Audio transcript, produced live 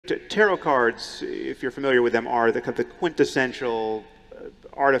tarot cards, if you're familiar with them, are the quintessential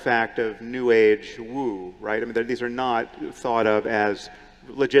artifact of New Age woo, right? I mean, these are not thought of as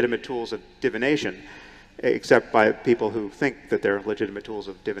legitimate tools of divination, except by people who think that they're legitimate tools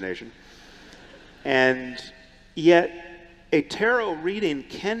of divination. And yet, a tarot reading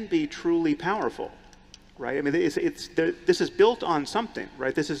can be truly powerful, right? I mean, this is built on something,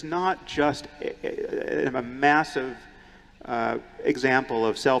 right? This is not just a massive example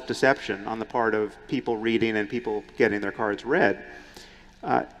of self-deception on the part of people reading and people getting their cards read.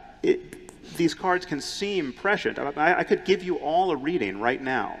 These cards can seem prescient. I could give you all a reading right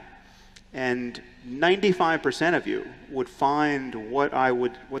now, and 95% of you would find what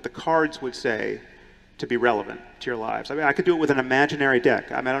the cards would say to be relevant to your lives. I mean, I could do it with an imaginary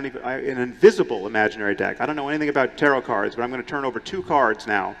deck. I mean, an invisible imaginary deck. I don't know anything about tarot cards, but I'm going to turn over two cards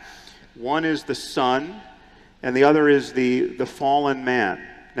now. One is the Sun, and the other is the Fallen Man.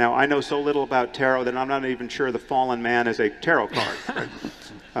 Now, I know so little about tarot that I'm not even sure the Fallen Man is a tarot card. Right?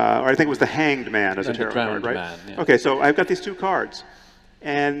 Or I think it was the Hanged Man as a tarot card, right? Man, yeah. Okay, so I've got these two cards.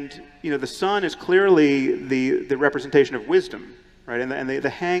 And, you know, the Sun is clearly the representation of wisdom, right? And the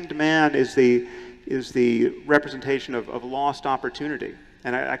Hanged Man is the representation of lost opportunity.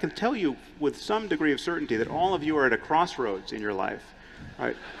 And I can tell you with some degree of certainty that all of you are at a crossroads in your life,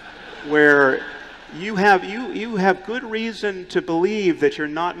 right? Where you have good reason to believe that you're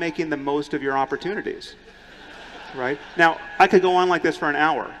not making the most of your opportunities, right? Now, I could go on like this for an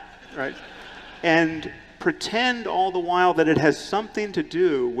hour, right? And pretend all the while that it has something to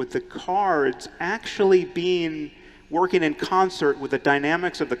do with the cards actually working in concert with the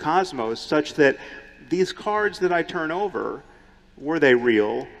dynamics of the cosmos, such that these cards that I turn over, were they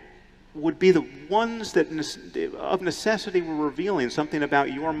real, would be the ones that of necessity were revealing something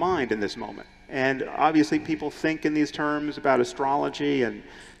about your mind in this moment. And obviously people think in these terms about astrology and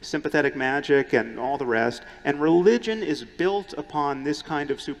sympathetic magic and all the rest, and religion is built upon this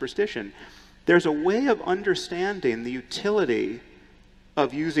kind of superstition. There's a way of understanding the utility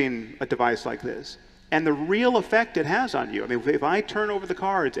of using a device like this and the real effect it has on you. I mean, if I turn over the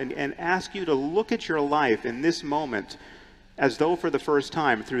cards and ask you to look at your life in this moment as though for the first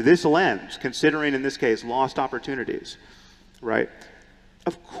time through this lens, considering in this case lost opportunities, right?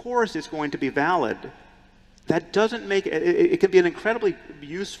 Of course it's going to be valid. That doesn't make it, it can be an incredibly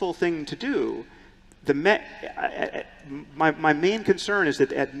useful thing to do. My main concern is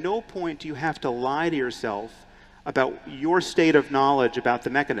that at no point do you have to lie to yourself about your state of knowledge about the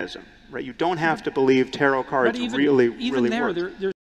mechanism, right? You don't have to believe tarot cards really work.